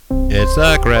It's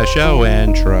the Chris Show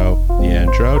intro, the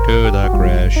intro to the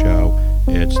Chris Show.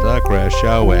 It's the Chris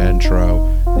Show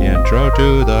intro, the intro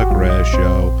to the Chris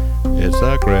Show. It's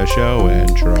the Chris Show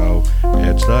intro,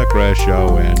 it's the Chris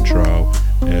Show intro.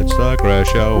 It's the Chris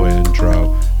Show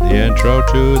intro, the intro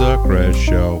to the Chris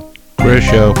Show. Chris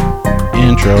Show,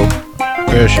 intro,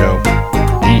 Chris Show,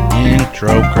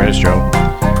 intro, Chris Show.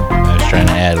 I was trying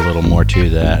to add a little more to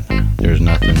that. There's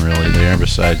nothing really there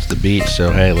besides the beat,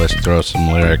 so hey, let's throw some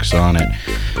lyrics on it.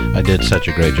 I did such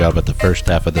a great job at the first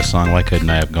half of the song. Why couldn't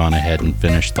I have gone ahead and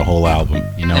finished the whole album?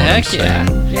 You know what I'm saying?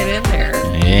 Yeah. Get in there.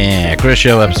 Yeah, Chris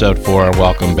Show episode 4.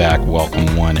 Welcome back,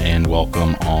 welcome one, and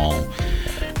welcome all.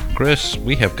 Chris,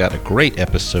 we have got a great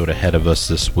episode ahead of us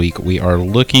this week. We are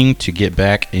looking to get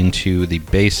back into the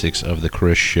basics of the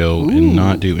Chris Show and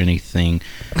not do anything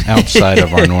outside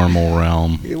of our normal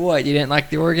realm. What, you didn't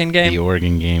like the Oregon game? The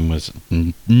Oregon game was,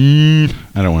 I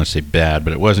don't want to say bad,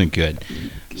 but it wasn't good.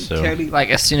 So, Cody, like,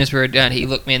 as soon as we were done, he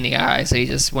looked me in the eyes and he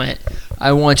just went,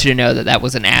 I want you to know that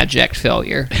was an abject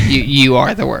failure. You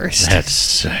are the worst. That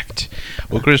sucked.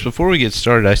 Well, Chris, before we get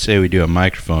started, I say we do a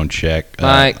microphone check.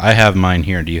 I have mine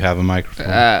here. Do you have a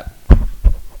microphone?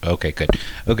 Okay, good.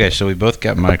 Okay, so we both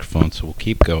got microphones, so we'll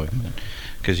keep going then.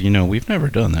 Because, you know, we've never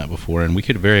done that before, and we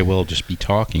could very well just be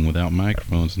talking without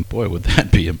microphones, and boy, would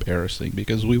that be embarrassing,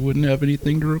 because we wouldn't have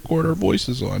anything to record our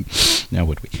voices on. Now,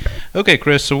 would we? Okay,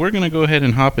 Chris, so we're going to go ahead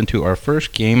and hop into our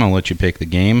first game. I'll let you pick the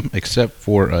game, except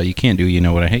for you can't do You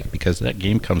Know What I Hate, because that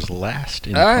game comes last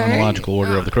in the chronological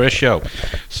order of the Chris Show.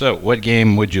 So, what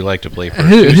game would you like to play first?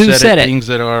 Who said it? Things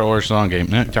That Are, or Song Game?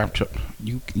 No,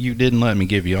 you didn't let me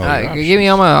give you all the options. Give me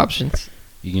all my options.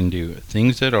 You can do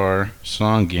Things That Are,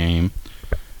 Song Game,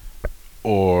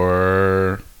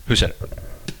 or Who Said It?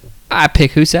 I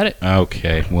pick Who Said It.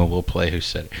 Okay, well, we'll play Who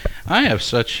Said It. I have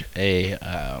such a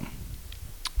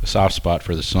soft spot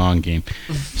for the Song Game,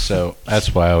 so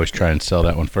that's why I always try and sell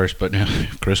that one first. But now,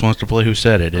 if Chris wants to play Who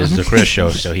Said It, it's the Chris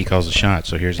Show, so he calls the shot.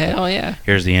 So here's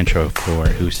here's the intro for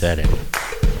Who Said It.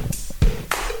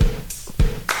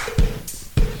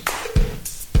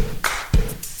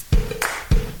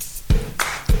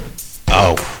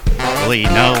 Oh,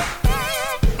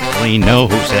 we know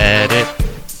who said it.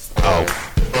 Oh,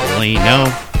 we know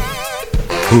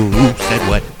who said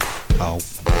what. Oh,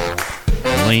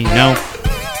 we know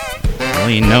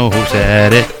who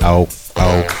said it. Oh,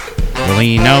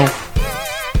 we know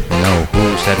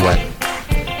who said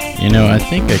what. You know, I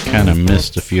think I kind of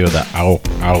missed a few of the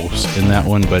ows in that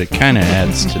one, but it kind of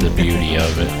adds to the beauty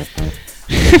of it.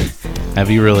 Have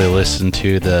you really listened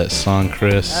to the song,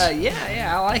 Chris?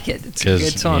 Yeah, I like it. It's a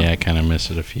good song. Yeah, I kind of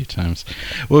missed it a few times.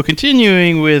 Well,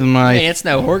 continuing with my... it's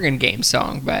no Oregon game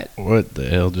song, but... What the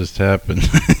hell just happened?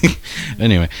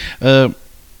 Anyway, the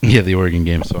Oregon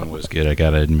game song was good, I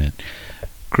gotta admit.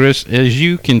 Chris, as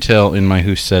you can tell in my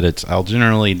Who Said It's, I'll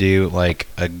generally do like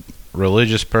a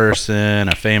religious person,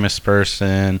 a famous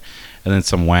person, and then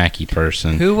some wacky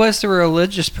person. Who was the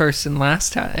religious person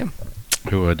last time?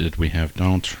 Who did we have?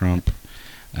 Donald Trump.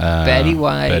 Betty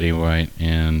White,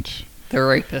 and... The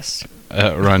rapist.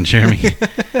 Ron Jeremy.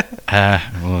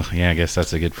 Well, yeah, I guess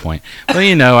that's a good point. Well,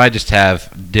 you know, I just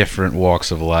have different walks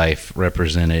of life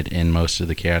represented in most of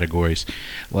the categories.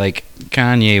 Like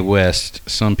Kanye West,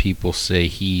 some people say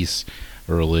he's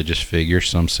a religious figure,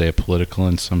 some say a political,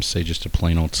 and some say just a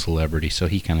plain old celebrity. So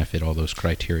he kind of fit all those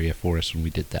criteria for us when we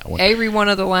did that one. Every one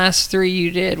of the last three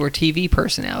you did were TV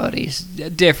personalities.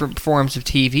 Different forms of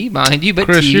TV, mind you, but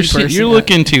Chris, TV you're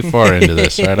looking too far into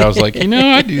this, right? I was like,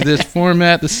 I do this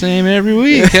format the same every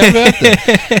week. How about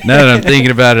that? Now that I'm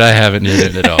thinking about it, I haven't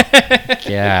did it at all.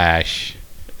 Gosh.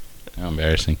 How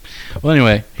embarrassing. Well,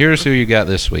 anyway, here's who you got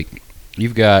this week.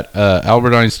 You've got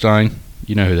Albert Einstein.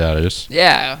 You know who that is.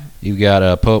 Yeah. You've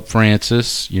got Pope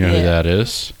Francis. You know who that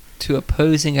is. Two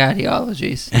opposing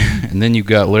ideologies. And then you've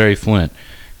got Larry Flint.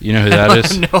 You know who that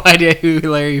is? I have no idea who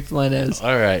Larry Flint is.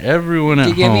 All right, everyone at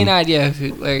home. Give me an idea of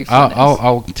who Larry Flint is.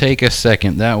 I'll take a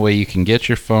second. That way you can get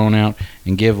your phone out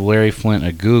and give Larry Flint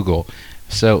a Google.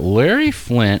 So Larry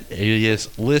Flint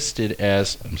is listed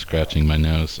as... I'm scratching my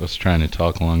nose. I was trying to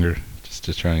talk longer just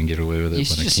to try and get away with it. You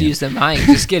should just use the mic.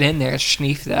 Just get in there.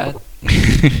 Sneef that.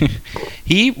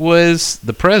 He was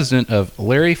the president of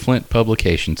Larry Flint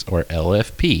Publications, or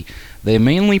LFP. They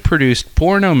mainly produced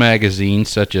porno magazines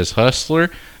such as Hustler,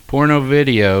 porno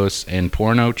videos, and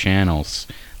porno channels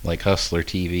like Hustler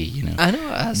TV. You know, I know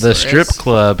what Hustler the strip is.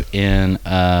 club in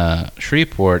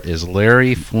Shreveport is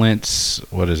Larry Flint's.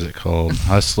 What is it called?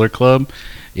 Hustler Club.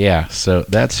 Yeah, so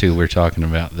that's who we're talking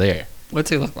about there.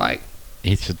 What's he look like?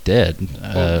 He's dead.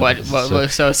 So a He's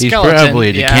skeleton. probably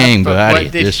a decaying body what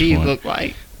at did this he point. look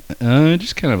like?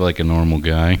 Just kind of like a normal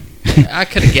guy. I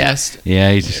could have guessed.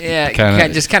 Yeah, he's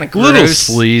just kind of gross. a little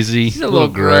sleazy. He's a little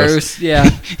gross. Yeah.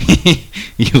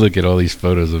 You look at all these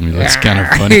photos of him. He looks kind of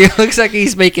funny. He looks like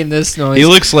he's making this noise. He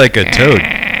looks like a toad.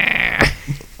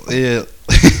 Yeah.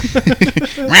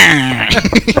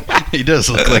 He does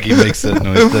look like he makes that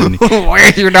noise, doesn't he?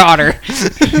 Where's your daughter?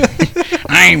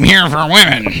 I'm here for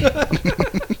women.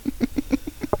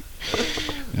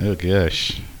 Oh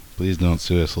gosh. Please don't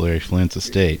sue us, Larry Flint's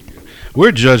estate.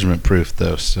 We're judgment proof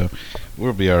though, so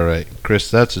we'll be alright.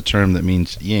 Chris, that's a term that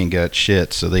means you ain't got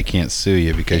shit, so they can't sue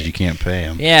you because you can't pay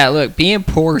them. Yeah, look, being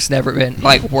poor's never been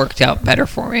worked out better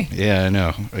for me. Yeah, I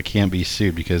know. I can't be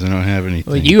sued because I don't have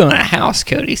anything. Well, you own a house,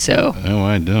 Cody, so. No,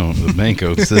 I don't. The bank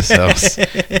owns this house.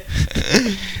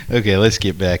 Okay, let's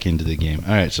get back into the game.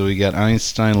 Alright, so we got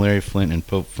Einstein, Larry Flint, and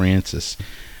Pope Francis.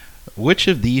 Which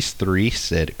of these three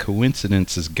said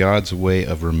coincidence is God's way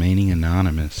of remaining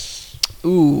anonymous?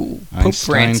 Ooh, Pope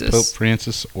Einstein, Francis. Pope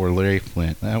Francis, or Larry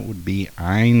Flint? That would be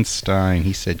Einstein.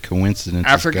 He said coincidence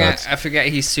is God's... I forgot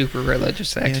he's super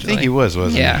religious, actually. Yeah, I think he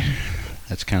wasn't Yeah. he?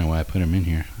 That's kind of why I put him in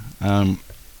here.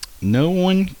 No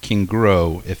one can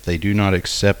grow if they do not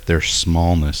accept their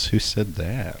smallness. Who said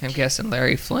that? I'm guessing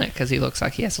Larry Flint, because he looks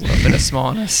like he has a little bit of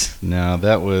smallness. No,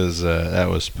 that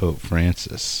was Pope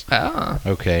Francis. Oh.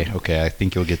 Okay, I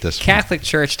think you'll get this one. Catholic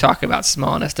Church talking about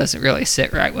smallness doesn't really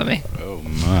sit right with me. Oh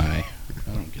my.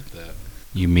 I don't get that.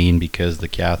 You mean because the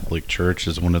Catholic Church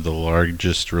is one of the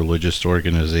largest religious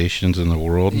organizations in the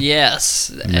world?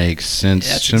 Yes. Makes sense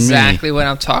That's to me. exactly what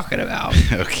I'm talking about.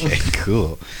 Okay,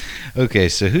 cool. Okay,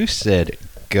 so who said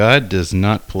God does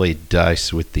not play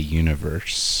dice with the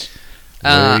universe?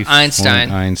 Larry Einstein.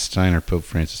 Flint, Einstein or Pope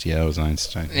Francis? Yeah, it was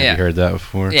Einstein. Yeah. Have you heard that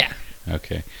before? Yeah.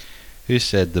 Okay. Who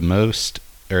said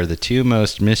the two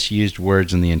most misused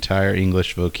words in the entire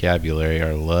English vocabulary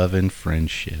are love and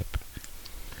friendship?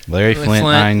 Larry Flint,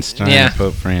 Einstein, yeah. or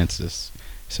Pope Francis?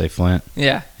 Say Flint?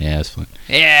 Yeah. Yeah, it's Flint.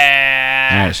 Yeah.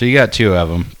 All right, so you got two of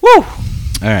them. Woo! All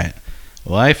right.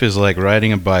 Life is like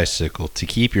riding a bicycle. To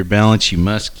keep your balance, you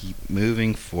must keep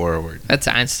moving forward. That's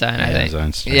Einstein, I think. That's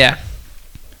Einstein. Yeah.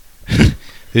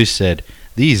 Who said,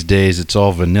 these days it's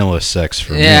all vanilla sex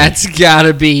for me? Yeah, it's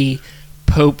gotta be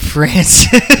Pope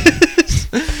Francis.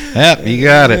 Yep, you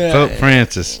got it. Yeah. Pope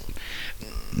Francis.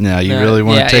 Now, you No, really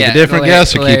want to yeah, take yeah, a different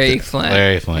guess or Larry keep Flint.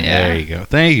 Larry Flint. Yeah. There you go.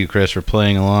 Thank you, Chris, for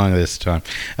playing along this time.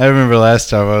 I remember last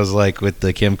time I was like with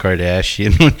the Kim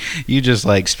Kardashian when you just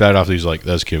like spout off these like,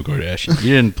 that's Kim Kardashian.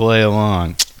 You didn't play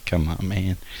along. Come on,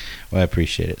 man. Well, I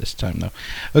appreciate it this time, though.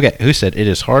 Okay, who said it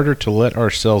is harder to let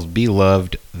ourselves be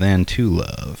loved than to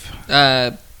love?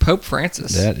 Pope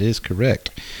Francis. That is correct.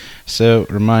 So,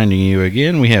 reminding you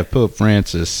again, we have Pope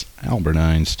Francis, Albert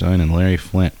Einstein, and Larry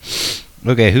Flint.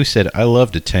 Okay, who said, I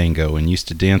love to tango and used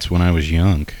to dance when I was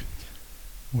young?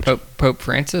 Pope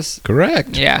Francis?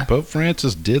 Correct. Yeah. Pope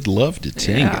Francis did love to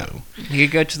tango. You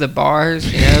could go to the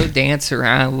bars, dance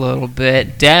around a little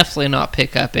bit. Definitely not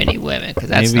pick up any women, because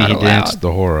that's Maybe not he allowed. danced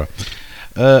the hora.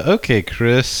 Okay,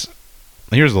 Chris.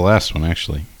 Here's the last one,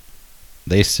 actually.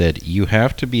 They said, you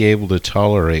have to be able to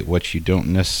tolerate what you don't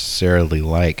necessarily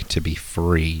like to be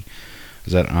free.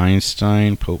 Is that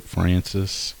Einstein, Pope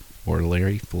Francis, or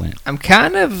Larry Flint? I'm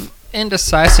kind of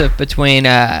indecisive between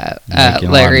Making a lot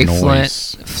Larry of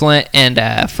noise. Flint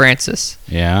and Francis.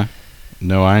 Yeah?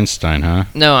 No Einstein, huh?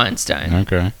 No Einstein.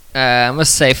 Okay. I'm gonna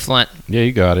say Flint. Yeah,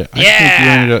 you got it. I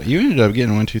Yeah! think you ended up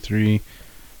getting 1, 2, 3,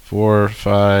 4,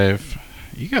 5.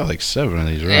 You got like 7 of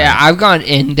these right. Yeah, I've gone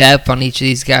in depth on each of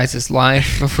these guys' life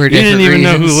for different You didn't even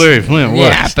know reasons. who Larry Flint was.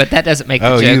 Yeah, but that doesn't make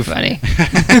the joke funny.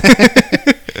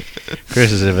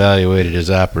 Chris has evaluated his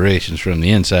operations from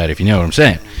the inside, if you know what I'm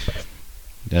saying.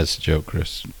 That's a joke,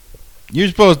 Chris. You're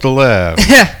supposed to laugh.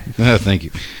 No, thank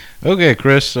you. Okay,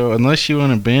 Chris, so unless you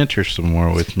want to banter some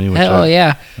more with me, which Hell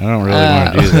yeah. I don't really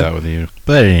want to do that with you.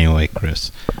 But anyway,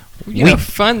 Chris.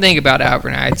 Fun thing about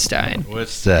Albert Einstein.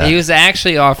 What's that? He was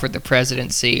actually offered the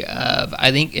presidency of,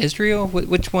 I think, Israel.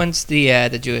 Which one's the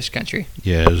Jewish country?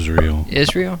 Yeah, Israel.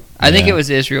 Israel? I think Yeah. it was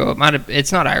Israel.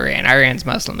 It's not Iran. Iran's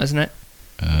Muslim, isn't it?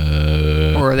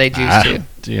 Or are they Jews too?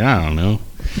 Dude, I don't know.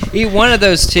 One of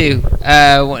those two.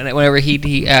 Whenever he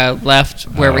left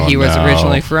wherever he was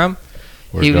originally from.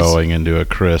 We're going into a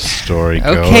Chris story.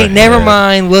 Okay, never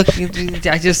mind. Look,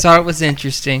 I just thought it was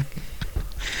interesting.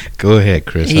 Go ahead,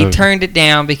 Chris. He turned it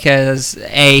down because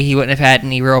A, he wouldn't have had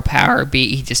any real power.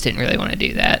 B, he just didn't really want to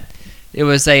do that. It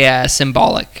was a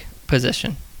symbolic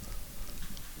position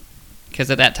because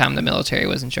at that time the military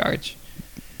was in charge.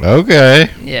 Okay.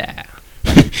 Yeah.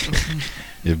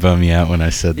 It bummed me out when I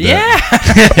said that. Yeah.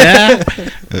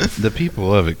 The people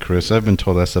love it, Chris. I've been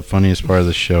told that's the funniest part of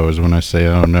the show is when I say,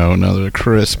 "Oh no, another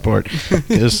Chris part."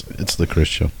 It's the Chris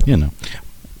show, you know.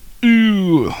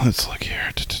 Ooh, let's look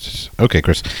here. Okay,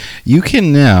 Chris, you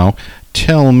can now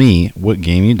tell me what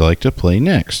game you'd like to play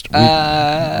next. We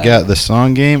got the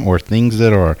song game or things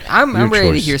that are. I'm ready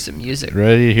to choice. hear some music.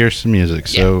 Ready to hear some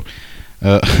music. Yeah. So,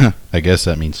 I guess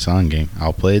that means song game.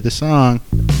 I'll play the song.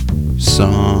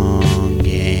 Song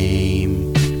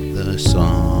game. The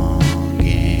song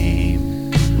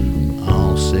game.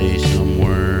 I'll say some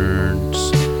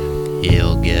words.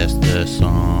 He'll guess the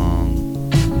song.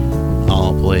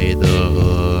 I'll play the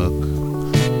hook.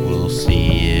 We'll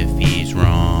see if he's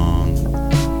wrong.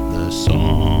 The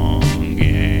song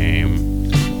game.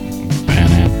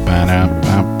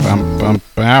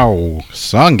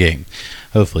 Song game.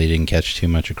 Hopefully you didn't catch too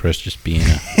much of Chris just being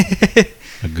a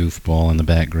goofball in the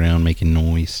background making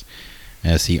noise,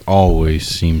 as he always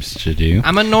seems to do.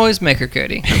 I'm a noisemaker,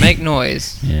 Cody. I make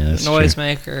noise. Yeah, that's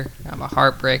Noisemaker. I'm a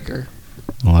heartbreaker.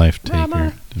 Life I'm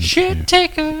taker. a shit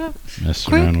taker. Mess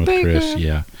quick around with Chris, baker.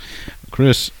 yeah.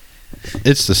 Chris,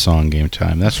 it's the song game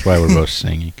time. That's why we're both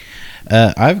singing.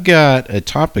 I've got a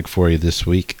topic for you this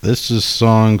week. This is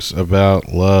songs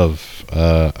about love.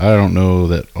 I don't know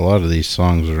that a lot of these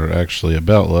songs are actually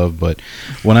about love, but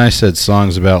when I said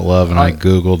songs about love and I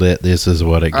Googled it, this is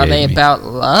what it gave me. Are they about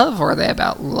love or are they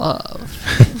about love?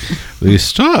 We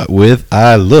start with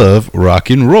I Love Rock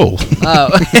and Roll.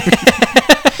 Oh.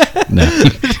 No.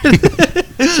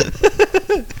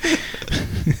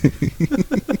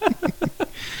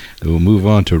 We'll move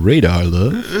on to Radar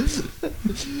Love.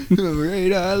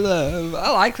 Radar Love. I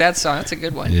like that song. That's a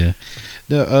good one. Yeah.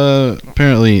 No,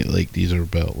 apparently, like, these are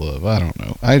about love. I don't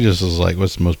know. I just was like,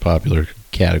 what's the most popular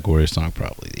category of song?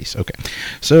 Probably these. Okay.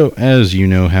 So, as you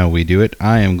know how we do it,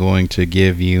 I am going to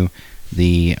give you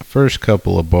the first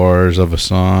couple of bars of a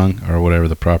song, or whatever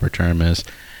the proper term is,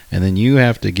 and then you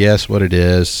have to guess what it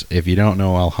is. If you don't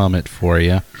know, I'll hum it for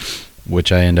you,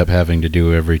 which I end up having to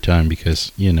do every time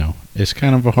because, you know, it's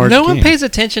kind of a hard game. No one pays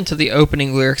attention to the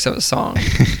opening lyrics of a song.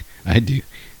 I do.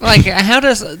 Like, how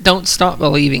does Don't Stop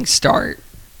Believing start?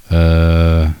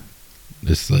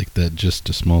 It's like that Just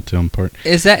a Small Town part.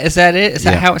 Is that it? Is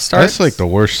that how it starts? That's like the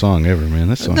worst song ever, man.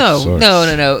 That song sucks.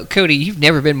 No. Cody, you've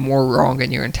never been more wrong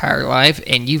in your entire life,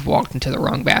 and you've walked into the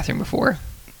wrong bathroom before.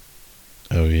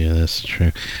 Oh, yeah, that's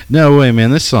true. No way,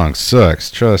 man. This song sucks.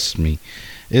 Trust me.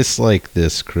 It's like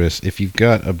this, Chris. If you've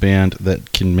got a band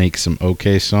that can make some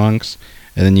okay songs,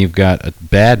 and then you've got a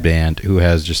bad band who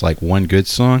has just like one good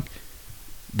song,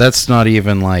 that's not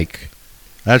even like...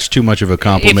 That's too much of a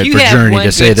compliment for Journey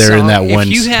to say they're in that one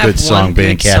good song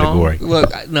band category.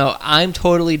 Look, no, I'm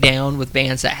totally down with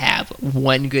bands that have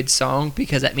one good song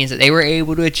because that means that they were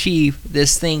able to achieve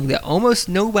this thing that almost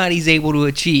nobody's able to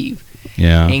achieve.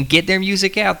 Yeah. And get their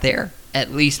music out there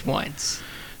at least once.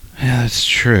 Yeah, that's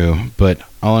true. But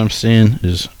all I'm saying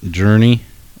is Journey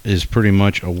is pretty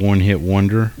much a one-hit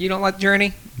wonder. You don't like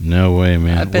Journey? No way,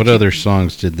 man. What other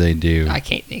songs did they do? I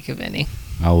can't think of any.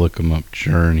 I'll look them up.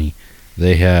 Journey.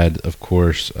 They had, of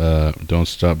course, Don't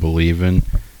Stop Believin'.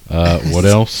 What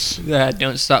else?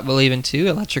 Don't Stop Believin' 2,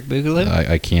 Electric Boogaloo.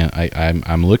 I can't.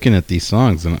 I'm looking at these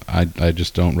songs and I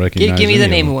just don't recognize. Give me the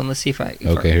any name of of one. Let's see if I.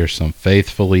 Okay, here's some.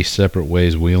 Faithfully, Separate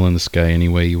Ways, Wheel in the Sky, Any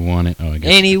Way You Want It. Oh, I guess.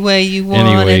 Any way you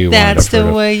want it, that's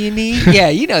the way you need. Yeah,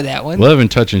 you know that one. Lovin',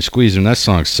 Touchin', Squeezin'. That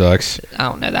song sucks. I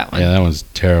don't know that one. Yeah, that one's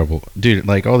terrible, dude.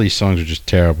 Like all these songs are just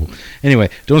terrible. Anyway,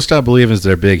 Don't Stop Believin' is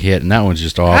their big hit, and that one's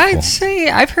just awful. I'd say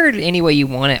I've heard Any Way You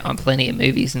Want It on plenty of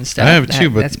movies and stuff. I have too,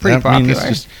 but that's pretty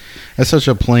popular. That's such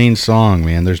a plain song,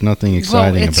 man. There's nothing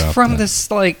exciting about it. It's from this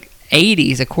like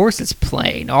 80s. Of course it's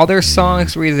plain. All their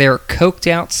songs were either coked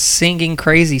out singing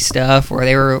crazy stuff or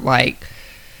they were like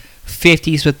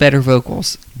 50s with better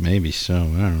vocals. Maybe so. I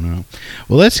don't know.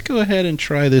 Well, let's go ahead and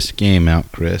try this game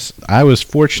out, Chris. I was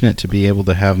fortunate to be able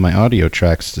to have my audio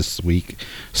tracks this week,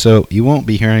 so you won't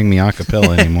be hearing me a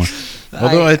cappella anymore.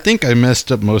 Although I think I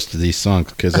messed up most of these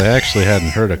songs because I actually hadn't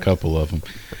heard a couple of them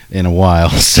in a while.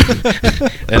 So,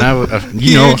 and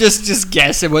you're just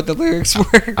guessing what the lyrics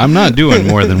were. I'm not doing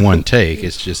more than one take.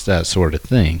 It's just that sort of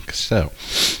thing. So,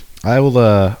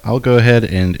 I'll go ahead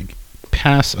and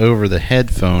pass over the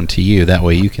headphone to you. That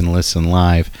way you can listen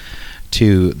live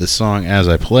to the song as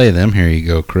I play them. Here you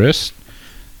go, Chris.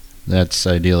 That's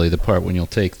ideally the part when you'll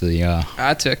take the...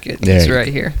 I took it. It's right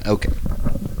here. Okay.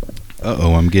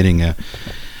 Uh-oh, I'm getting a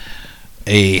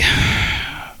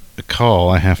call.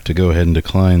 I have to go ahead and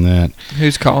decline that.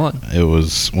 Who's calling? It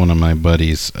was one of my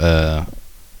buddies. I'll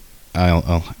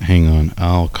hang on.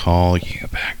 I'll call you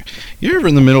back. You're ever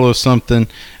in the middle of something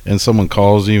and someone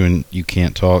calls you and you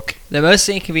can't talk? The most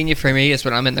inconvenient for me is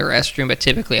when I'm in the restroom, but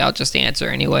typically I'll just answer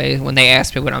anyway. When they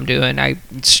ask me what I'm doing, I'm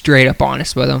straight up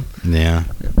honest with them. Yeah.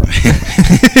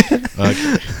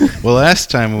 Well, last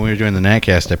time when we were doing the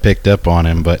Natcast, I picked up on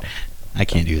him, but I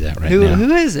can't do that right now.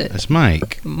 Who is it? It's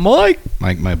Mike. Mike,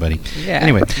 my buddy. Yeah.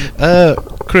 Anyway,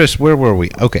 Chris, where were we?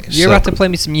 Okay, You're about to play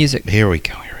me some music. Here we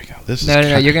go. This No.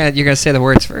 is You're gonna say the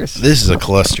words first. This is a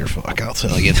clusterfuck, I'll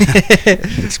tell you.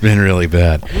 It's been really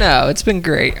bad. No, it's been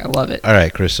great. I love it. All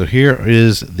right, Chris. So here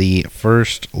is the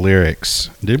first lyrics.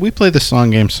 Did we play the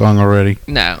song already?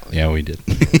 No. Yeah, we did.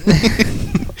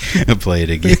 I'll play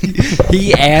it again.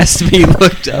 He asked me,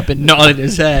 looked up, and nodded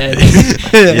his head.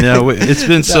 It's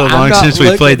been so I'm long not since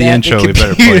we played the looking at intro. We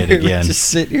better play it computer. again. Just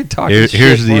sit here talking Here's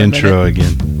shit the for a intro minute.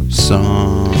 again.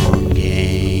 Song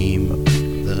game,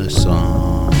 the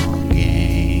song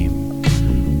game.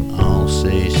 I'll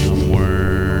say some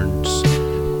words,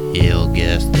 he'll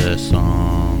guess the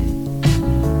song.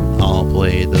 I'll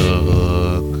play the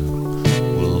hook,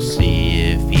 we'll see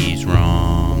if he's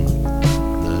wrong.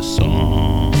 The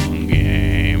song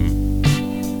game.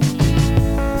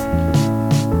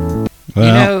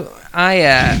 Well,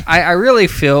 I really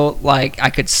feel like I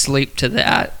could sleep to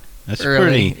that. that's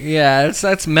Early. pretty Yeah,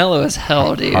 that's mellow as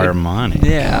hell, dude. harmonic.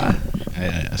 Yeah.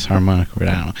 It's harmonic. I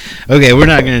don't know. Okay, we're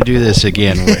not going to do this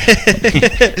again.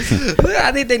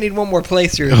 I think they need one more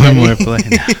playthrough. One more play.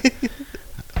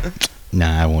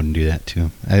 Nah, I wouldn't do that to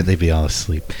them. They'd be all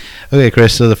asleep. Okay,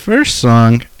 Chris, so the first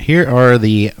song, here are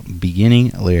the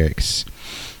beginning lyrics.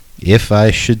 If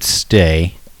I should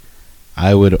stay,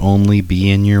 I would only be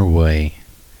in your way.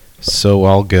 So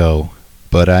I'll go,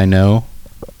 but I know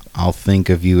I'll think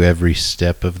of you every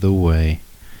step of the way.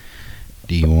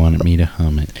 Do you want me to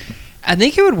hum it? I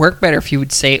think it would work better if you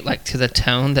would say it like to the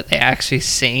tone that they actually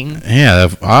sing. Yeah,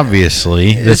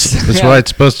 obviously. That's It's- why it's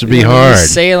supposed to be When you hard.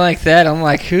 say it like that, I'm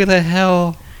like, who the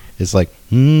hell? It's like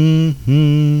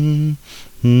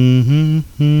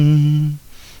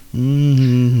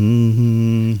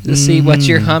To see what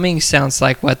you're humming sounds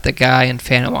like what the guy in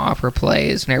Phantom Opera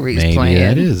plays whenever he's Maybe playing.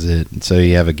 that is it. So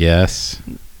you have a guess?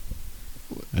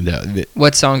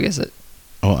 What song is it?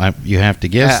 Oh, you have to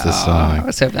guess the I song.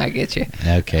 was hoping I get you.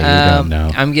 Okay, you don't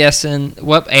know. I'm guessing.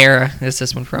 What era is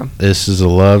this one from? This is a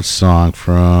love song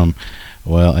from,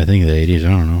 well, I think the 80s. I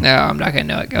don't know. No, I'm not gonna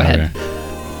know it. Go ahead.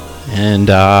 And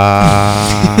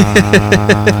I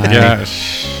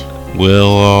will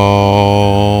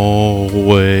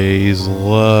always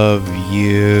love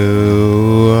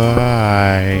you.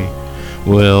 I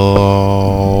will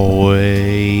always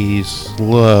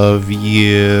love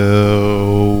you.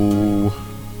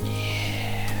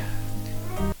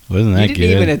 Wasn't that You good?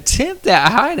 didn't even attempt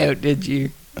that high note, did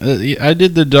you? I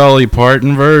did the Dolly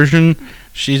Parton version.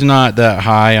 She's not that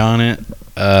high on it.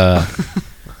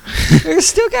 There's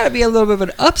still got to be a little bit of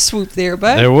an upswoop there,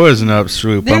 bud. There was an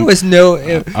upswoop. There was no.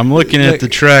 I'm looking at the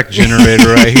track generator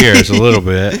right here. It's a little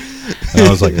bit. And I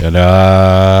was like, I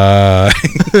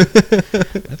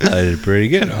thought I did pretty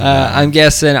good. On that. I'm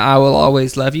guessing "I Will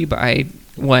Always Love You" by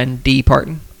D.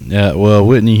 Parton. Yeah, well,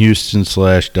 Whitney Houston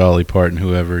 / Dolly Parton,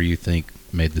 whoever you think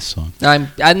made the song.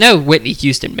 I know Whitney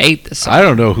Houston made the song. I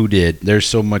don't know who did. There's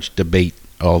so much debate,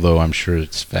 although I'm sure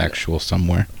it's factual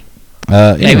somewhere.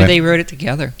 Maybe Anyway, they wrote it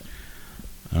together.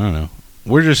 I don't know.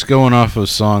 We're just going off of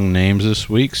song names this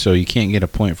week, so you can't get a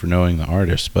point for knowing the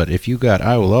artist. But if you got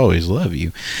 "I Will Always Love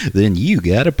You," then you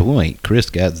got a point. Chris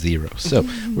got 0. So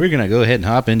we're going to go ahead and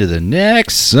hop into the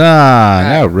next song.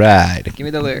 All right. Give me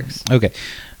the lyrics. Okay.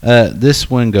 This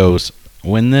one goes,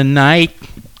 when the night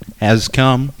has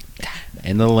come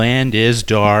and the land is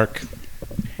dark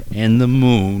and the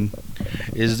moon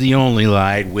is the only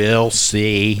light we'll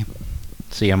see.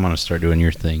 See, I'm going to start doing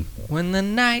your thing. When the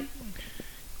night.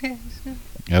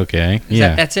 Okay.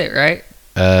 Yeah. That's it, right?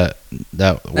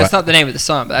 That's not the name of the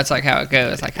song, but that's like how it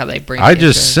goes. Like how they bring. I it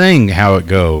just into- sing how it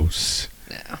goes.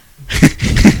 No.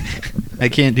 I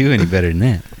can't do any better than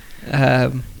that.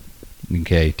 Um,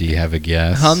 Okay, do you have a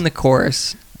guess? hum the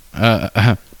chorus.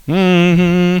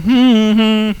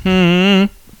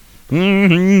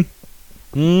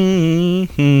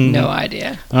 No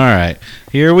idea. All right,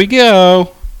 here we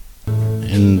go.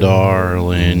 And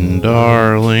darling,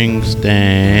 darling,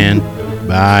 stand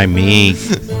by me.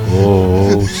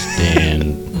 Oh,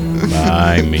 stand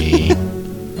by me.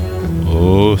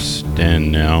 Oh,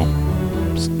 stand now.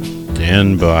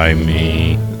 Stand by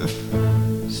me.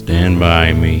 Stand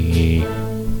by me.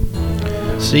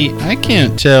 See, I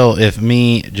can't tell if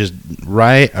me just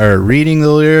reading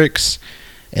the lyrics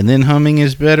and then humming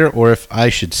is better, or if I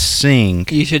should sing.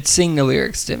 You should sing the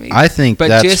lyrics to me. I think but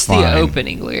that's just fine. the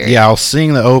opening lyrics. Yeah, I'll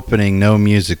sing the opening, no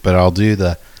music, but I'll do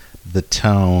the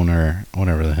tone or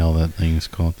whatever the hell that thing is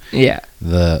called. Yeah.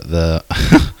 The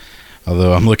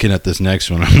although I'm looking at this next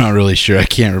one, I'm not really sure. I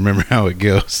can't remember how it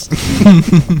goes.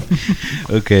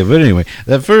 Okay, but anyway,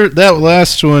 that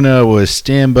last one was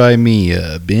 "Stand By Me,"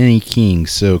 Benny King.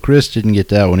 So Chris didn't get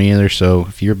that one either. So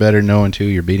if you're better knowing two,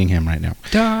 you're beating him right now.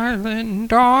 Darling,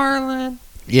 darling.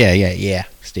 Yeah.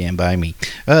 "Stand By Me."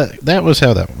 That was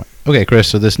how that went. Okay, Chris.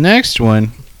 So this next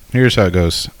one, here's how it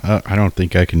goes. I don't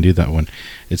think I can do that one.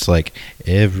 It's like,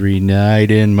 every night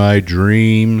in my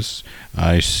dreams,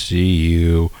 I see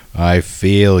you, I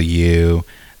feel you.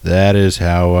 That is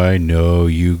how I know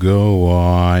you go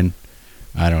on.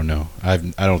 I don't know. I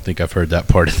don't think I've heard that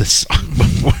part of the song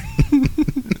before.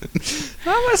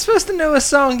 How am I supposed to know a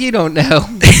song you don't know?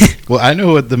 Well, I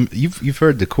know what you've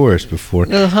heard the chorus before.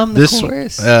 You'll hum the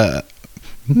chorus.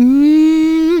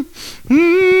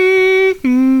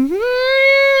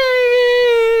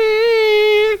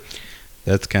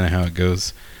 That's kind of how it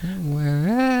goes.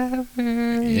 Wherever.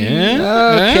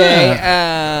 Yeah.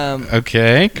 Okay.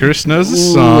 Okay. Chris knows the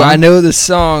Ooh, song. I know the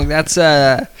song. That's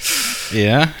a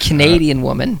Yeah. Canadian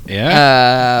woman.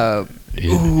 Yeah.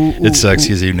 Ooh, It sucks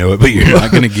because you know it, but you're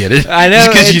not going to get it. I know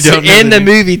because it's you don't know in the name.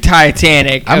 movie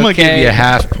Titanic. I'm going to give okay? you a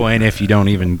half point if you don't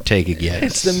even take a guess.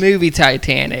 It's the movie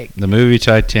Titanic. The movie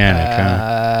Titanic,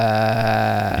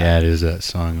 huh? Yeah, it is that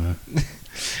song, though.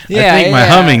 Yeah, I think my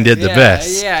humming did the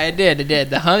best. Yeah, it did.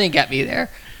 The humming got me there.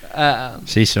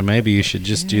 See, so maybe you should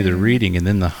just do the reading and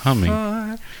then the humming.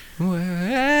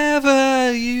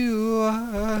 Wherever you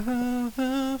are,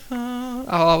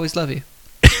 I'll always love you.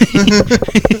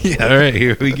 All right,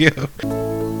 here we go.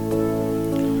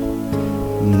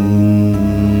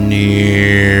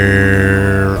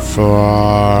 Near,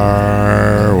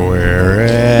 far,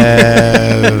 wherever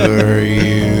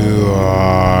you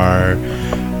are,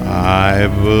 I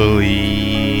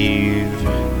believe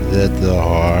that the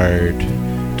heart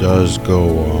does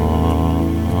go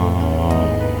on.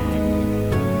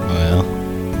 Well,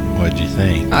 what'd you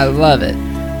think? I love it.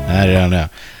 I don't know.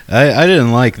 I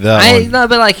didn't like that one. No,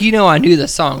 but like I knew the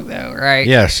song though, right?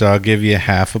 Yeah, so I'll give you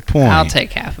half a point. I'll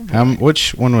take half a point.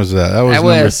 Which one was that? That was That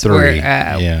number was 3.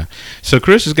 yeah. So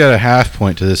Chris has got a half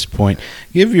point to this point.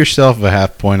 Give yourself a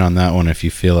half point on that one if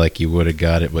you feel like you would have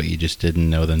got it, but you just didn't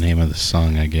know the name of the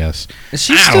song, I guess. Is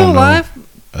she still alive?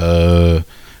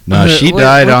 No, she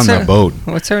died on the boat.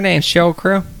 What's her name? Sheryl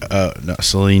Crow? No,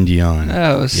 Celine Dion.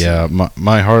 Oh, Yeah,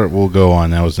 my Heart Will Go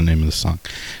On. That was the name of the song.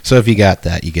 So if you got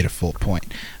that, you get a full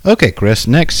point. Okay, Chris,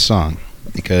 next song,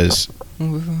 because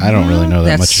I don't really know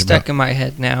that That's much stuck about. in my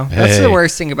head now. That's Hey. the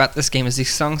worst thing about this game is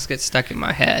these songs get stuck in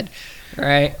my head,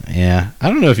 right? Yeah, I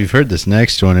don't know if you've heard this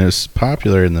next one. It was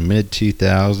popular in the mid to late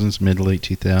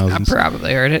 2000s. I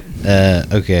probably heard it.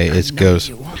 Okay, I it know goes.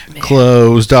 you want me.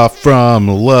 Closed off from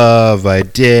love, I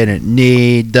didn't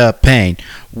need the pain.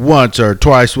 Once or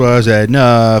twice was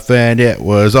enough, and it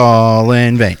was all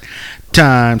in vain.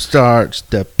 Time starts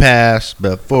to pass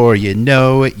before you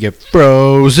know it, you're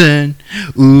frozen.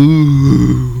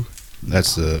 Ooh.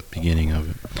 That's the beginning of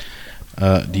it.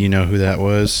 Do you know who that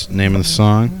was? Name of the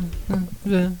song?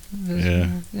 Yeah.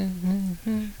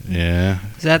 Yeah.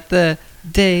 Is that the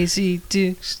Daisy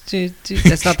Dukes?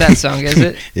 That's not that song, is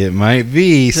it? It might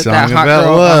be Is it Song that Hot About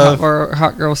Girl, Love. or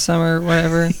Hot Girl Summer,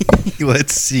 whatever?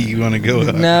 Let's see. You want to go?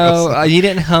 No, you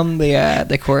didn't hum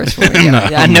the chorus for me. I'm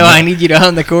not I know I need you to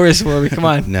hum the chorus for me. Come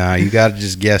on. Nah, you got to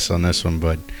just guess on this one,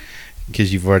 bud,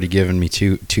 because you've already given me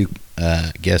two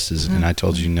guesses, and I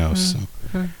told you no. So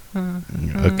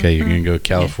okay, you're gonna go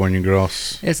California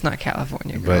Girls, It's not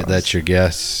California Girls. but that's your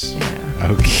guess.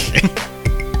 Yeah. Okay.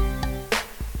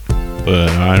 But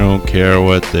I don't care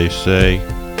what they say.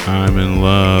 I'm in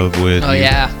love with Oh you.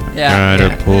 yeah. Try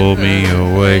to pull me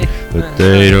away, but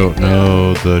they don't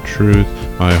know the truth.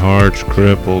 My heart's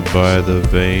crippled by the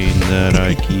vein that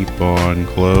I keep on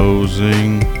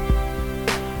closing.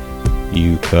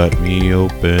 You cut me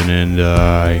open and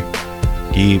I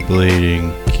keep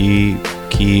bleeding, keep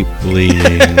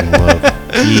bleeding, love,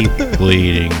 keep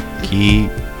bleeding,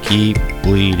 keep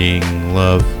bleeding,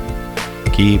 love,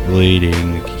 keep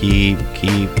bleeding, keep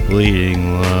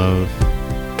bleeding, love.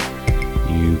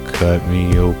 You cut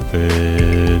me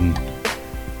open.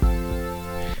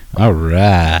 All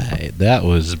right, that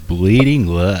was "Bleeding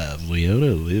Love," Leona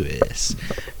Lewis.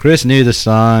 Chris knew the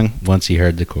song once he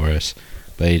heard the chorus,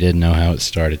 but he didn't know how it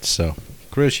started. So,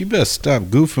 Chris, you best stop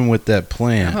goofing with that I'm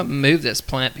plant. gonna move this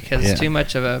plant because Yeah. it's too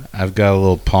much of a. I've got a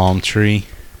little palm tree.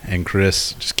 and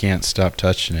Chris just can't stop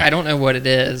touching it. I don't know what it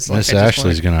is. Miss I just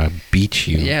Ashley's wanna- going to beat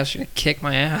you. Yeah, she's gonna kick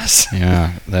my ass.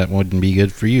 Yeah, that wouldn't be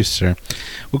good for you, sir.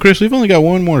 Well, Chris, we've only got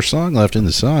one more song left in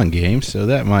the song game, so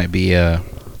that might be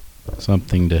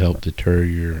something to help deter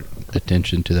your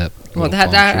attention to that. Well, little that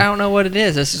I function. don't know what it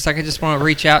is. It's just like I just want to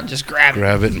reach out and just grab it.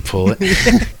 Grab it and pull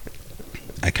it.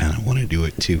 I kind of want to do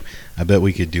it too. I bet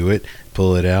we could do it,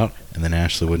 pull it out, and then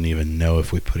Ashley wouldn't even know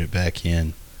if we put it back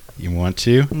in. You want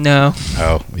to? No,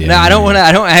 Oh, yeah. no, I don't want to.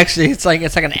 I don't actually. It's like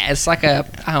a.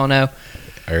 I don't know.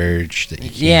 Urge that you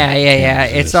can't. Yeah.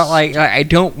 can't It's not resist. like I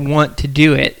don't want to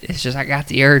do it. It's just I got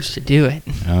the urge to do it.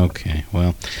 Okay,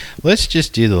 well, let's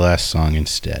just do the last song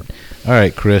instead. All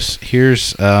right, Chris,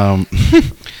 here's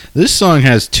this song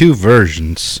has two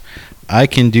versions. I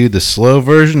can do the slow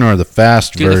version or the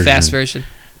fast Do version. the fast version.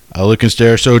 I look and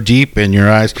stare so deep in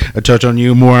your eyes. I touch on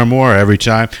you more and more every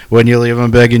time. When you leave, I'm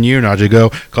begging you not to go.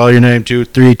 Call your name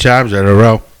 2-3 times in a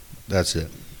row. That's it.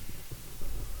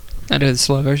 I do the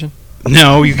slow version.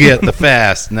 No, you get the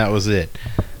fast, and that was it.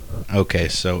 Okay,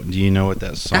 so do you know what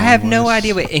that song I have no was?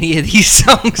 idea what any of these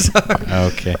songs are.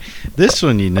 Okay. This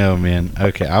one you know, man.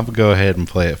 Okay, I'll go ahead and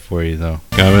play it for you, though.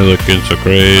 Got me looking so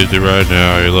crazy right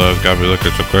now. Your love got me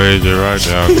looking so crazy right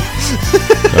now.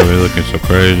 Got me looking so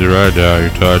crazy right now. Your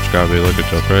touch got me looking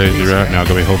so crazy right now.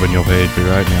 Got me hoping you'll page me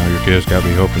right now. Your kiss got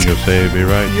me hoping you'll save me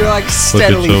right You're now. like Looking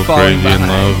steadily so falling crazy in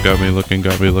behind. love. Got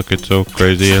me looking so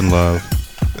crazy in love.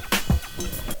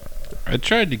 I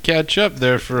tried to catch up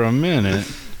there for a minute.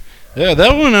 Yeah,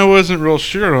 that one I wasn't real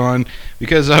sure on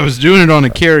because I was doing it on a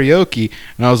karaoke,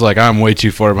 and I was like, I'm way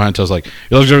too far behind. So I was like,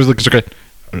 your love's always looking so great.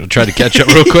 I tried to catch up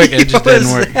real quick, and it just What didn't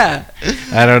was work. that?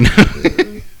 I don't know.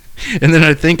 And then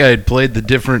I think I had played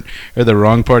the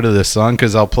wrong part of the song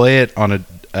because I'll play it on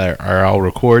or I'll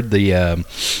record the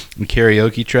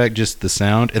karaoke track, just the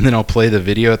sound, and then I'll play the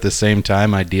video at the same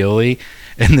time, ideally,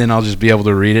 and then I'll just be able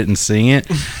to read it and sing it.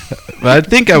 But I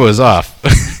think I was off.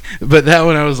 But that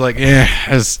one I was like,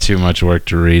 that's too much work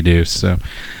to redo. So,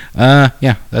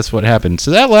 yeah, that's what happened.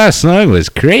 So that last song was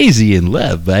Crazy in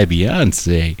Love by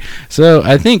Beyonce. So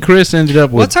I think Chris ended up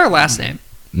with What's our last name?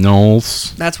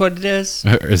 Knowles. That's what it is.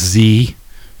 Or Z.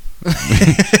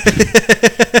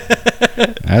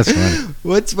 That's funny.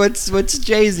 What's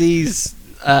Jay-Z's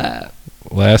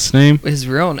Last name? his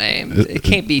real name? It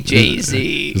can't be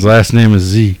Jay-Z. His last name is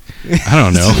Z. I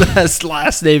don't know. His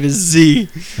last name is Z.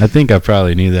 I think I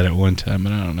probably knew that at one time,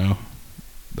 but I don't know.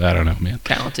 I don't know, man.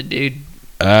 Talented dude.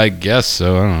 I guess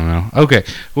so. I don't know. Okay.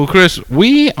 Well, Chris,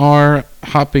 we are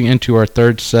hopping into our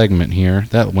third segment here.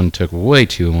 That one took way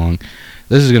too long.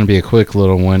 This is going to be a quick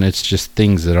little one. It's just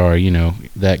things that are,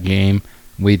 that game.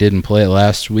 We didn't play it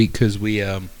last week because we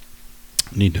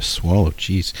need to swallow.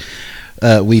 Jeez.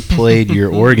 We played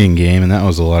your Oregon game, and that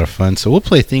was a lot of fun. So we'll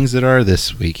play things that are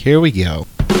this week. Here we go.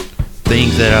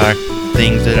 Things that are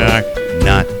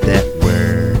not that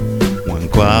were one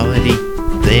quality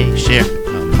they share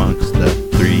amongst the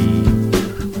three.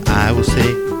 I will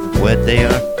say what they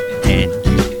are, and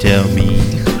you tell me.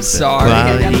 Sorry,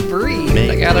 I gotta breathe.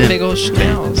 I got a big old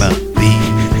schnauz.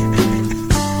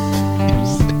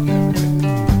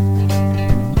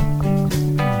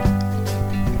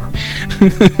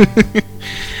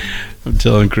 I'm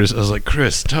telling Chris, I was like,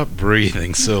 Chris, stop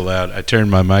breathing so loud. I turned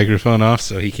my microphone off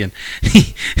so he can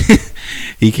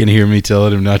he can hear me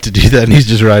telling him not to do that, and he's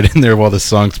just right in there while the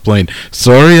song's playing.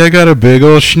 Sorry, I got a big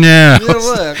old schnauz.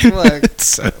 Yeah, look. It's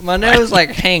so My nose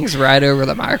hangs right over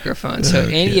the microphone, so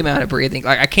any amount of breathing,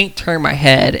 I can't turn my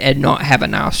head and not have a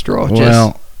nostril.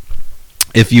 Well,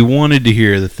 if you wanted to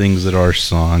hear the things that are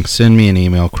song, send me an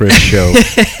email,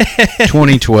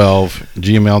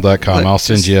 chrisshow2012gmail.com. Look, I'll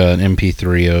send you an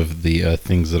MP3 of the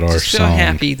things that are just feeling song.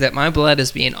 happy that my blood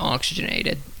is being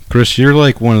oxygenated. Chris, you're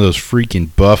like one of those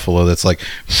freaking buffalo that's like,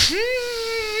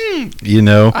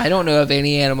 I don't know of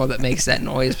any animal that makes that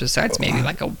noise besides maybe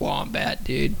a wombat,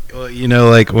 dude. Well,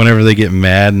 like whenever they get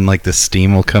mad and the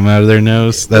steam will come out of their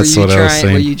nose. That's what I was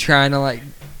saying. Were you trying to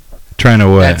Trying to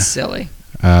what? That's silly.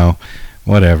 Oh,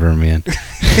 whatever, man.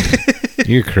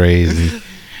 You're crazy.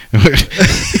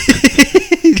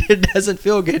 It doesn't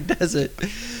feel good, does it?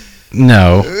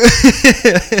 No.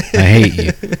 I hate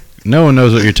you. No one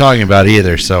knows what you're talking about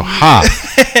either, so ha!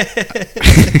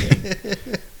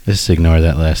 Just ignore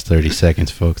that last 30 seconds,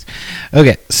 folks.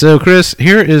 Okay, so Chris,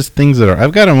 here is things that are...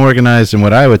 I've got them organized in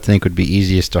what I would think would be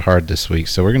easiest to hard this week,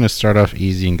 so we're going to start off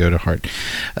easy and go to hard.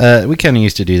 We kind of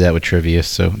used to do that with trivia,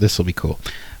 so this will be cool.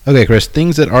 Okay, Chris,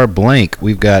 things that are blank.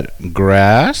 We've got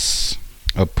grass,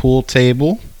 a pool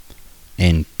table,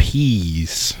 and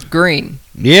peas. Green.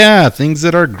 Yeah, things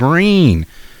that are green.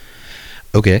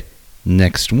 Okay,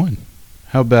 next one.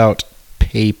 How about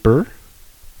paper,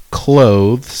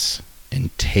 clothes,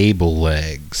 and table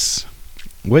legs.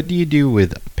 What do you do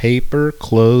with paper,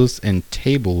 clothes, and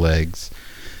table legs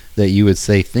that you would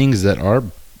say things that are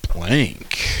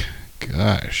blank?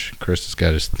 Gosh, Chris has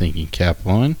got his thinking cap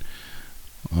on.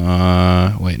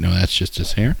 Wait, no, that's just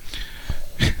his hair.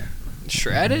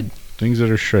 Shredded? Things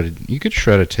that are shredded. You could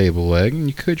shred a table leg, and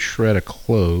you could shred a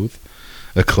cloth.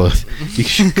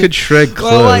 You could shred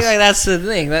clothes. Well, like that's the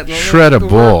thing. Shred a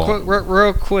bull.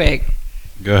 Real quick.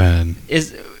 Go ahead.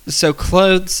 So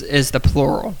clothes is the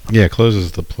plural. Yeah, clothes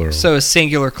is the plural. So a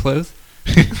singular cloth.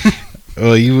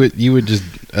 Well, you would just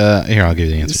here. I'll give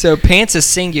you the answer. So pants is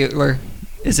singular.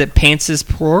 Is it pants is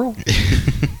plural?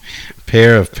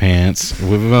 Pair of pants.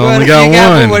 We've What only if got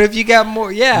you one. What if you got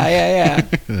more? Yeah.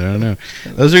 I don't know.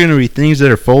 Those are going to be things that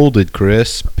are folded,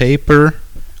 Chris. Paper,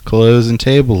 clothes, and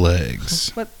table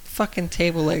legs. What fucking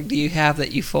table leg do you have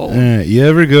that you fold? You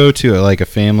ever go to a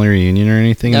family reunion or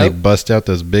anything? Nope. And they bust out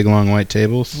those big long white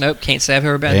tables. Nope, can't say I've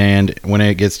ever been. And when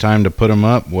it gets time to put them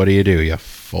up, what do? You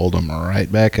fold them right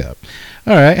back up.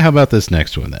 All right. How about this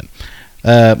next one then?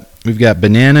 We've got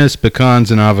bananas,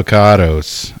 pecans, and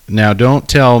avocados. Now, don't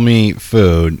tell me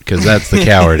food, because that's the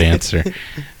coward answer.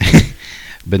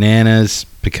 Bananas,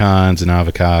 pecans, and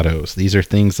avocados. These are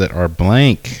things that are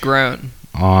blank. Grown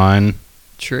On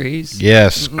trees.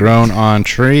 Yes, grown on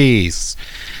trees.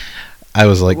 I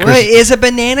was like, Wait, is a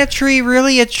banana tree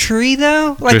really a tree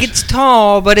though? Like Chris- it's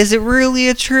tall, but is it really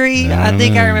a tree? I I don't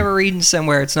think I know. remember reading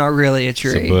somewhere it's not really a it's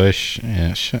tree. a bush.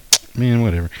 Yeah, man,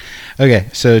 whatever. Okay,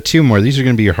 so two more. These are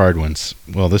going to be your hard ones.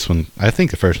 Well, this one, I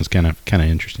think the first one's kind of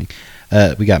interesting.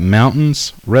 We got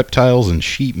mountains, reptiles, and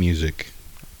sheet music.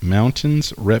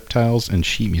 Mountains, reptiles, and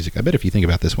sheet music. I bet if you think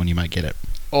about this one, you might get it.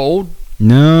 Old.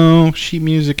 No, sheet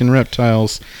music and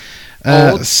reptiles.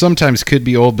 Old? Sometimes could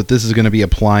be old, but this is going to be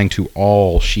applying to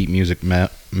all sheet music,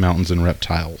 mountains, and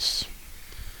reptiles.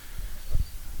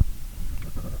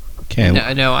 Okay.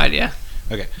 No idea.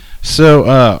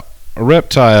 So, a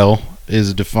reptile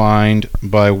is defined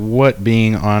by what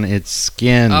being on its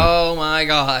skin. Oh my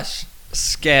gosh,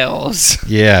 scales.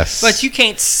 Yes. But you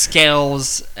can't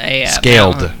scales a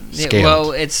Scaled. mountain. Scaled.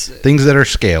 Well, it's Things that are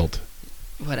scaled.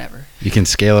 whatever. You can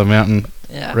scale a mountain.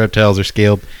 Yeah. Reptiles are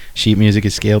scaled. Sheet music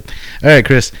is scaled. All right,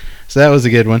 Chris. So that was a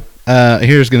good one.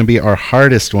 Here's going to be our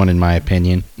hardest one, in my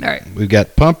opinion. All right. We've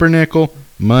got pumpernickel,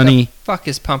 money, Fuck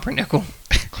is pumpernickel.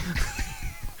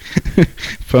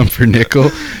 pumpernickel,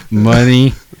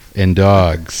 money, and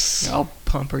dogs. I'll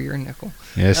pumper your nickel.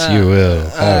 Yes, you will. All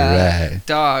right.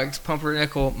 Dogs,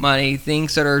 pumpernickel, money,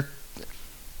 things that are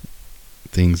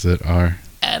Things that are.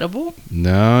 edible.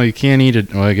 No, you can't eat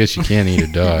it. Well, I guess you can't eat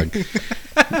a dog.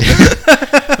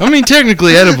 I mean,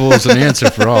 technically, edible is an answer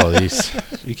for all of these.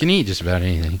 You can eat just about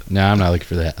anything. No, I'm not looking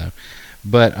for that, though.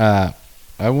 But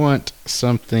I want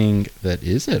something that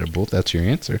is edible. That's your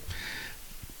answer.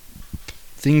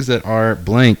 Things that are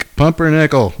blank.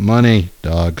 Pumpernickel, money,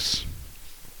 dogs.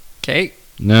 Cake.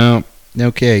 No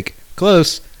cake.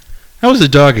 Close. How is a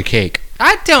dog a cake?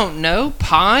 I don't know.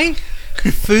 Pie?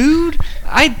 Food?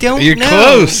 I don't You're know.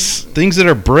 close. Things that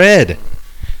are bread.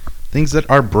 Things that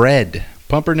are bread.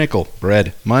 Pumpernickel,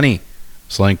 bread. Money,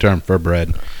 slang term for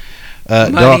bread.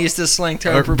 Money is the slang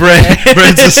term for bread. bread.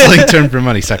 Bread's a slang term for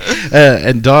money. Sorry.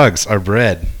 And dogs are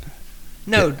bread.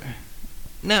 No.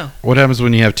 What happens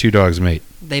when you have two dogs mate?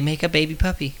 They make a baby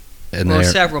puppy. And Or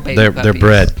several baby they're puppies.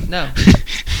 bread. No.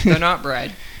 They're not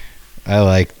bread. I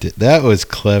liked it. That was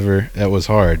clever. That was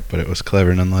hard, but it was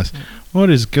clever nonetheless. What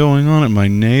is going on at my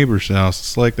neighbor's house?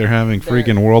 It's like they're having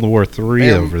freaking World War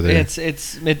III over there.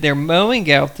 They're mowing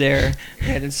out there,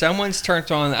 and then someone's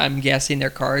turned on, I'm guessing, their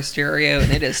car stereo,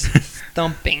 and it is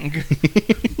thumping.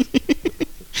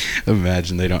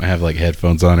 Imagine they don't have like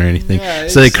headphones on or anything, Yeah,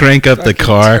 so they it's crank up the fucking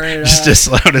car turn it just up.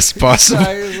 as loud as possible,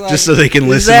 It's like, just so they can Is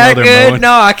listen that while they're good? mowing.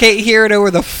 No, I can't hear it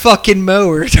over the fucking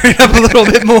mower. Turn it up a little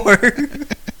bit more.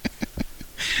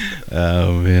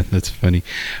 Oh man, that's funny.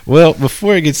 Well,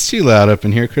 before it gets too loud up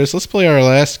in here, Chris, let's play our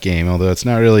last game. Although it's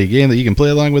not really a game that you can play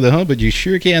along with at home, but you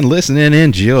sure can listen and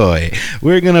enjoy.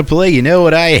 We're gonna play You Know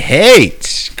What I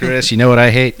Hate, Chris. You know what I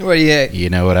hate? What do you hate? You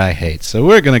know what I hate. So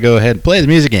we're gonna go ahead and play the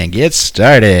music and get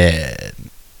started.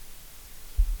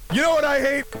 You know what I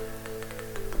hate?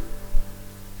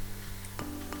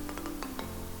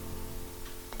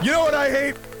 You know what I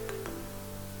hate?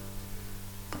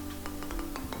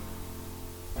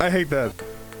 I hate that.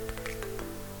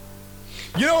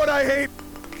 You know what I hate?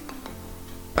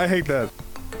 I hate that.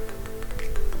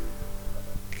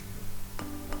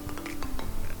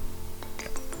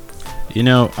 You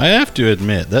know, I have to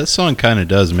admit, that song kind of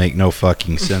does make no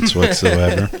fucking sense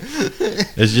whatsoever.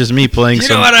 It's just me playing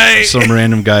some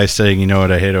random guy saying, you know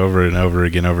what I hate, over and over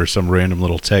again over some random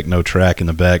little techno track in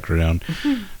the background.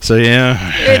 So,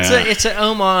 yeah. It's an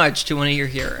homage to one of your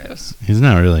heroes. He's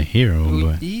not really a hero,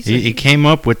 but he came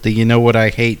up with the you know what I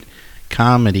hate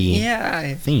comedy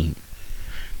theme.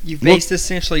 You based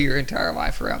essentially your entire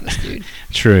life around this dude.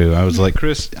 True. I was like,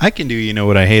 Chris, I can do you know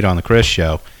what I hate on the Chris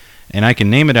Show. And I can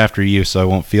name it after you so I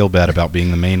won't feel bad about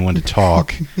being the main one to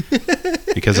talk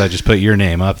because I just put your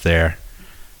name up there.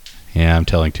 Yeah, I'm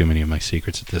telling too many of my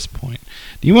secrets at this point.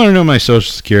 Do you want to know my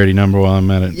social security number while I'm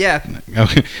at it? Yeah.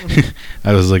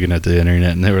 I was looking at the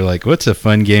internet and they were like, what's a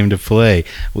fun game to play?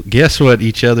 Well, guess what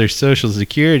each other's social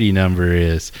security number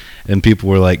is? And people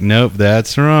were like, nope,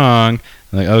 that's wrong.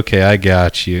 I'm like, okay, I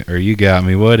got you. Or you got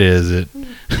me. What is it?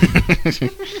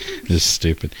 Just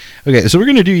stupid. Okay, so we're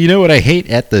going to do you know what I hate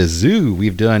at the zoo.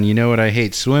 We've done you know what I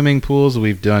hate swimming pools.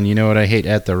 We've done you know what I hate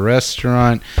at the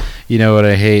restaurant. You know what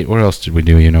I hate. What else did we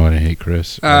do? You know what I hate,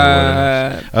 Chris?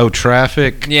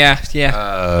 Traffic. Yeah.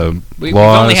 We've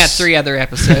only had 3 other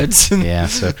episodes. Yeah,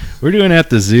 so we're doing at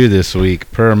the zoo this week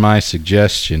per my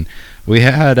suggestion. We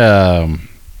had a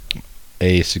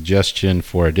suggestion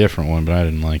for a different one, but I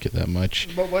didn't like it that much.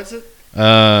 What was it?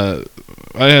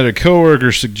 I had a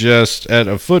coworker suggest at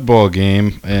a football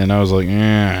game, and I was like,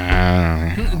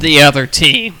 I don't know. The other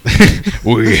team.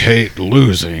 We hate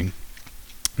losing.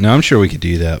 Now, I'm sure we could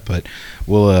do that, but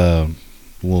we'll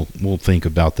think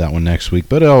about that one next week.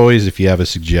 But always, if you have a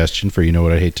suggestion for you know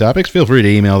what I hate topics, feel free to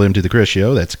email them to the Chris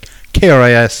Show. That's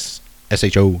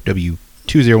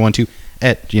KRISSHOW2012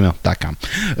 at gmail.com.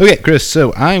 Okay, Chris,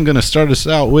 so I'm going to start us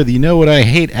out with you know what I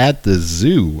hate at the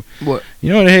zoo. What?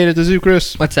 You know what I hate at the zoo,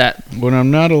 Chris? What's that? When I'm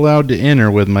not allowed to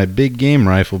enter with my big game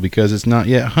rifle because it's not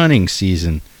yet hunting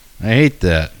season. I hate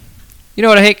that. You know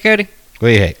what I hate, Cody? What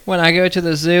do you hate? When I go to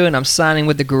the zoo and I'm signing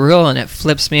with the gorilla and it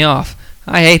flips me off.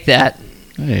 I hate that.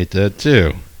 I hate that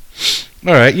too.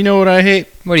 All right, you know what I hate?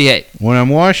 What do you hate? When I'm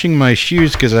washing my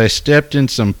shoes because I stepped in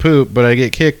some poop, but I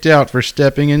get kicked out for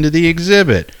stepping into the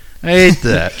exhibit. I hate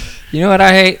that. You know what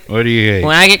I hate? What do you hate?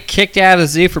 When I get kicked out of the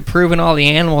zoo for proving all the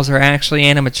animals are actually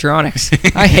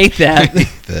animatronics. I hate that. I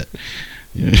hate that.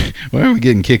 Why are we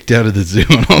getting kicked out of the zoo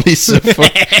on all these so far?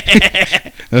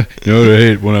 You know what I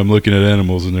hate? When I'm looking at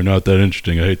animals and they're not that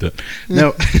interesting. I hate that.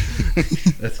 No,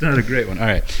 that's not a great one. All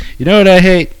right. You know what I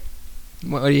hate?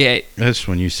 What do you hate? That's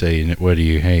when you say, what do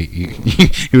you hate? You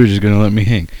were just going to let me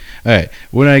hang. All right.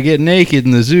 When I get naked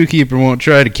and the zookeeper won't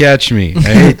try to catch me. I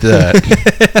hate that.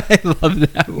 I love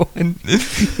that one.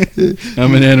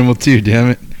 I'm an animal too,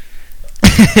 damn it.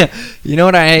 You know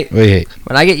what I hate? What do you hate?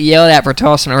 When I get yelled at for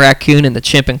tossing a raccoon in the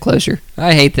chimp enclosure.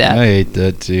 I hate that. I hate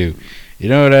that too. You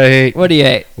know what I hate? What do you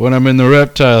hate? When I'm in the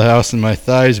reptile house and my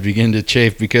thighs begin to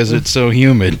chafe because it's so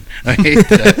humid. I hate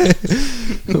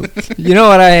that. You know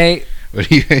what I hate? What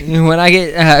do you hate? When I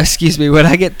get, when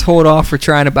I get told off for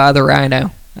trying to buy the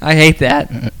rhino. I hate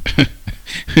that.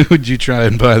 Who would you try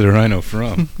and buy the rhino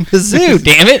from? The zoo,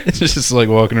 damn it. It's just like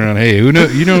walking around, hey, you know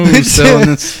who's selling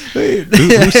this?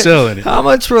 Who's selling it? How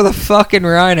much for the fucking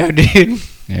rhino, dude?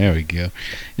 There we go.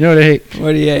 You know what I hate?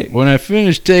 What do you hate? When I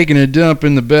finish taking a dump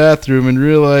in the bathroom and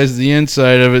realize the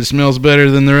inside of it smells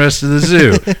better than the rest of the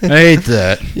zoo. I hate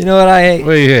that. You know what I hate?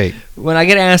 What do you hate? When I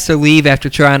get asked to leave after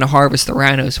trying to harvest the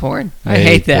rhino's horn. I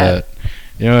hate that.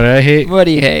 You know what I hate? What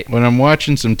do you hate? When I'm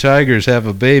watching some tigers have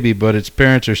a baby, but its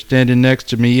parents are standing next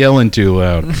to me yelling too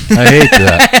loud. I hate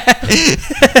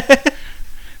that.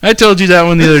 I told you that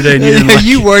one the other day. And you didn't like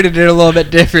you worded it a little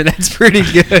bit different. That's pretty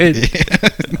good.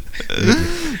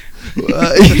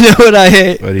 You know what I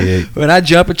hate? What do you hate? When I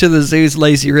jump into the zoo's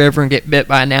lazy river and get bit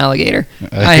by an alligator.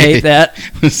 I hate that.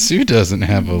 The zoo doesn't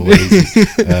have a lazy.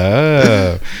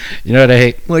 Oh. You know what I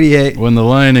hate? What do you hate? When the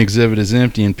lion exhibit is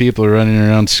empty and people are running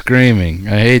around screaming.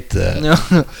 I hate that. No.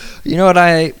 You know what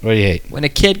I hate? What do you hate? When a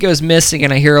kid goes missing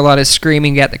and I hear a lot of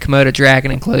screaming at the Komodo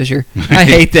dragon enclosure. I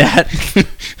hate that.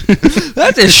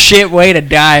 That's a shit way to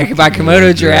die by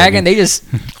Komodo dragon. They just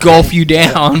gulp you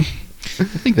down. I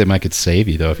think they might could save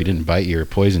you though if he didn't bite you or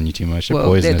poison you too much. They're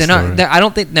poisonous. They're not. I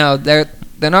don't think. No, they're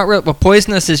not real. Well,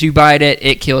 poisonous is you bite it,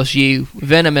 it kills you.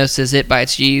 Venomous is it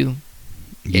bites you,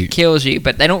 it kills you.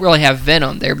 But they don't really have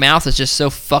venom. Their mouth is just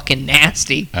so fucking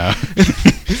nasty. Oh.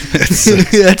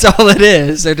 That's all it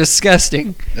is. They're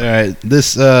disgusting. All right,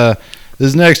 this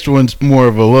next one's more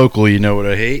of a local. You know what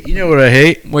I hate? You know what I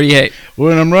hate? What do you hate?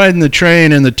 When I'm riding the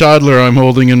train and the toddler I'm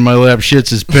holding in my lap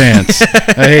shits his pants.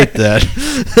 I hate that.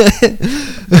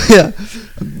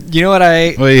 You know what I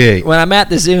hate? What do you hate? When I'm at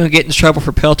the zoo and get in trouble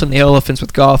for pelting the elephants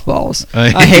with golf balls.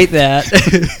 I hate that.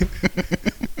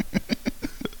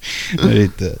 I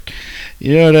hate that.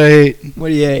 You know what I hate? What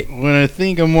do you hate? When I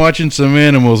think I'm watching some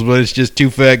animals, but it's just two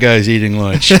fat guys eating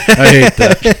lunch. I hate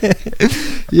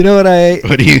that. You know what I hate?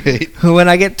 What do you hate? When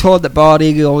I get told that bald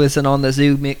eagle isn't on the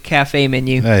zoo cafe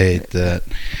menu. I hate that.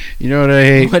 You know what I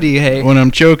hate? What do you hate? When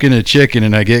I'm choking a chicken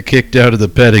and I get kicked out of the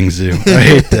petting zoo. I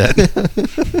hate that.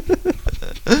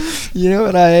 You know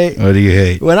what I hate? What do you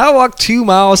hate? When I walk 2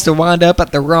 miles to wind up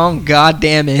at the wrong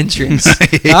goddamn entrance. I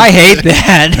I hate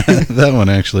that. That one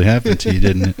actually happened to you,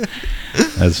 didn't it?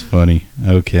 That's funny.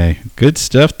 Okay. Good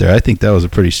stuff there. I think that was a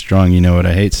pretty strong You Know What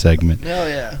I Hate segment. Hell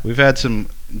yeah. We've had some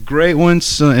great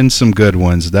ones and some good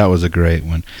ones. That was a great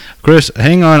one. Chris,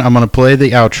 hang on. I'm going to play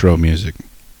the outro music.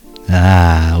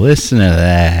 Ah, listen to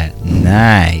that.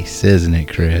 Nice, isn't it,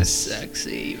 Chris?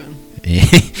 Sexy even.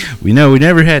 We know we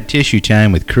never had tissue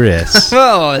time with Chris.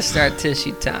 Oh, let's start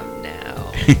tissue time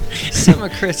now. Some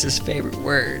of Chris's favorite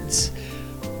words.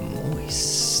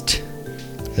 Moist.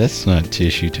 That's not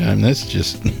tissue time. That's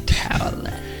just...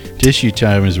 Towelette. Tissue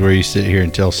time is where you sit here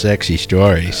and tell sexy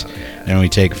stories. And we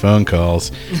take phone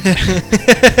calls.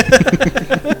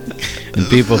 And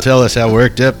people tell us how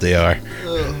worked up they are.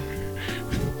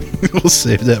 We'll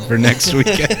save that for next week.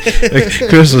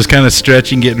 Chris was kind of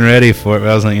stretching, getting ready for it, but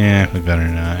I was like, we better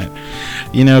not.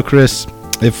 You know, Chris,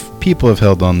 if people have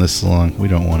held on this long, we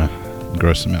don't want to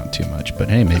gross them out too much. But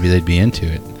hey, maybe they'd be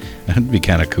into it. That'd be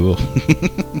kind of cool.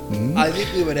 I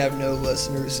think we would have no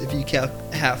listeners if you count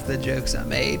half the jokes I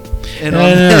made. I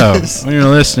know. When you're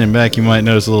listening back, you might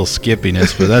notice a little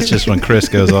skippiness, but that's just when Chris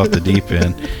goes off the deep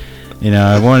end. You know,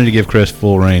 I wanted to give Chris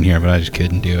full reign here, but I just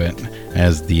couldn't do it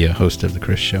as the host of the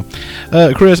Chris Show.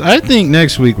 Chris, I think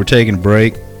next week we're taking a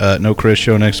break. No Chris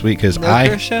Show next week because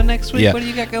Chris Show next week? Yeah. What do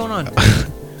you got going on?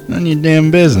 None of your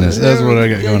damn business. That's what I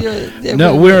got going. Yeah,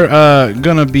 No, we're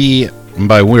gonna be.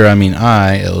 By we're, I mean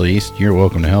I, at least. You're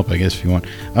welcome to help, I guess, if you want.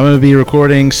 I'm going to be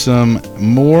recording some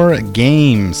more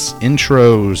games,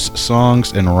 intros,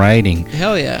 songs, and writing.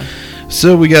 Hell yeah.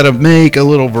 So we got to make a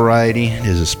little variety. It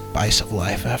is a spice of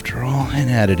life, after all, and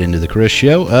add it into the Chris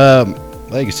Show.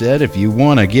 Like I said, if you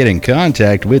want to get in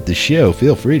contact with the show,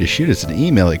 feel free to shoot us an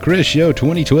email at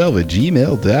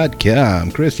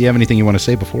chrisshow2012@gmail.com. Chris, do you have anything you want to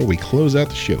say before we close out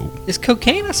the show? Is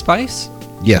cocaine a spice?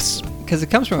 Yes, Because it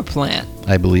comes from a plant.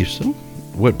 I believe so.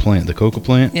 What plant? The cocoa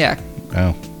plant? Yeah,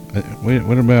 Oh.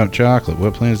 What about chocolate?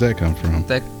 What plant does that come from?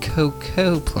 the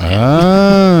cocoa plant.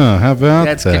 Ah, how about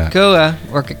That's that? cocoa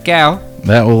or cacao.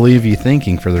 That will leave you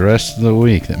thinking for the rest of the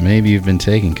week that maybe you've been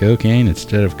taking cocaine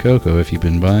instead of cocoa if you've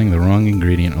been buying the wrong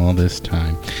ingredient all this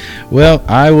time. Well,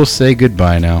 I will say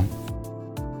goodbye now.